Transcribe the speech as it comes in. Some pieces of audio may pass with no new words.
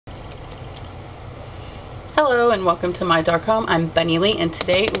Hello and welcome to my dark home. I'm Bunny Lee, and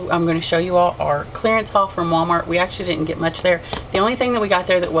today I'm going to show you all our clearance haul from Walmart. We actually didn't get much there. The only thing that we got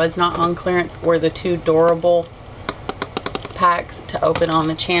there that was not on clearance were the two durable packs to open on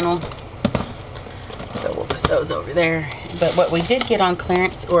the channel. So we'll put those over there. But what we did get on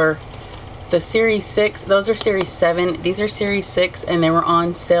clearance were the Series 6. Those are Series 7. These are Series 6 and they were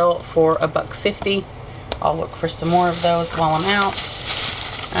on sale for $1.50. I'll look for some more of those while I'm out.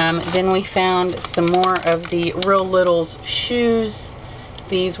 Then we found some more of the Real Littles shoes.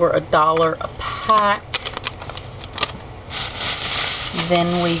 These were $1 a pack. Then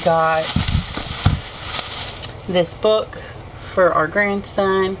we got this book for our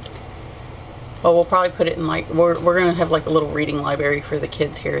grandson. Well, we'll probably put it in like, we're going to have like a little reading library for the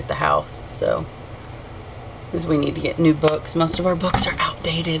kids here at the house. So, because we need to get new books. Most of our books are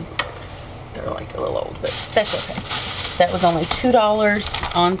outdated. They're like a little old, but that's okay. That was only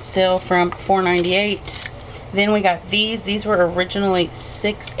 $2 on sale from $4.98. Then we got these. These were originally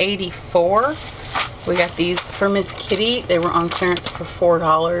 $6.84. We got these for Miss Kitty. They were on clearance for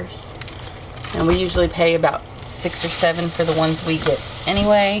 $4. And we usually pay about $6 or $7 for the ones we get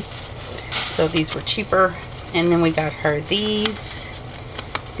anyway. So these were cheaper. And then we got her these.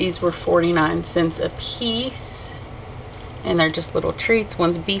 These were 49 cents a piece. And they're just little treats.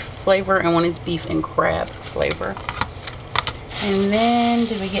 One's beef flavor and one is beef and crab flavor. And then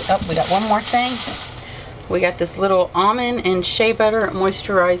did we get, oh, we got one more thing. We got this little almond and shea butter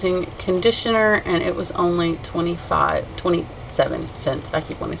moisturizing conditioner, and it was only 27 cents. I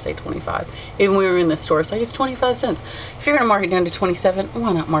keep wanting to say 25. Even when we were in the store, it's like it's 25 cents. If you're going to mark it down to 27,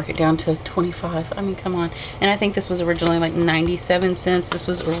 why not mark it down to 25? I mean, come on. And I think this was originally like 97 cents. This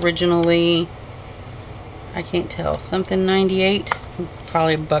was originally, I can't tell, something 98.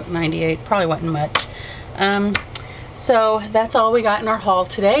 Probably $1.98. Probably wasn't much. So that's all we got in our haul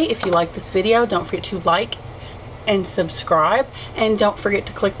today. If you like this video, don't forget to like and subscribe, and don't forget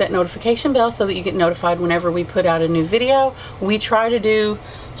to click that notification bell so that you get notified whenever we put out a new video. We try to do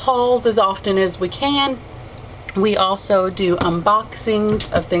hauls as often as we can. We also do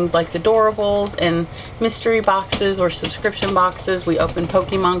unboxings of things like the Doorables and mystery boxes or subscription boxes. We open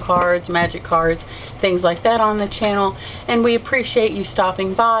Pokemon cards, magic cards, things like that on the channel, and we appreciate you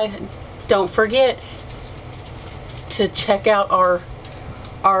stopping by. Don't forget to check out our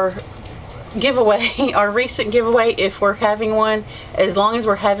giveaway, our recent giveaway, if we're having one. As long as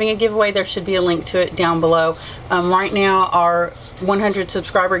we're having a giveaway, there should be a link to it down below. Right now our 100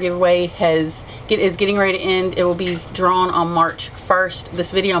 subscriber giveaway is getting ready to end. It will be drawn on March 1st.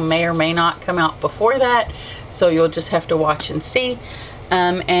 This video may or may not come out before that, so you'll just have to watch and see.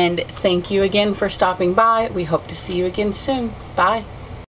 And thank you again for stopping by. We hope to see you again soon. Bye.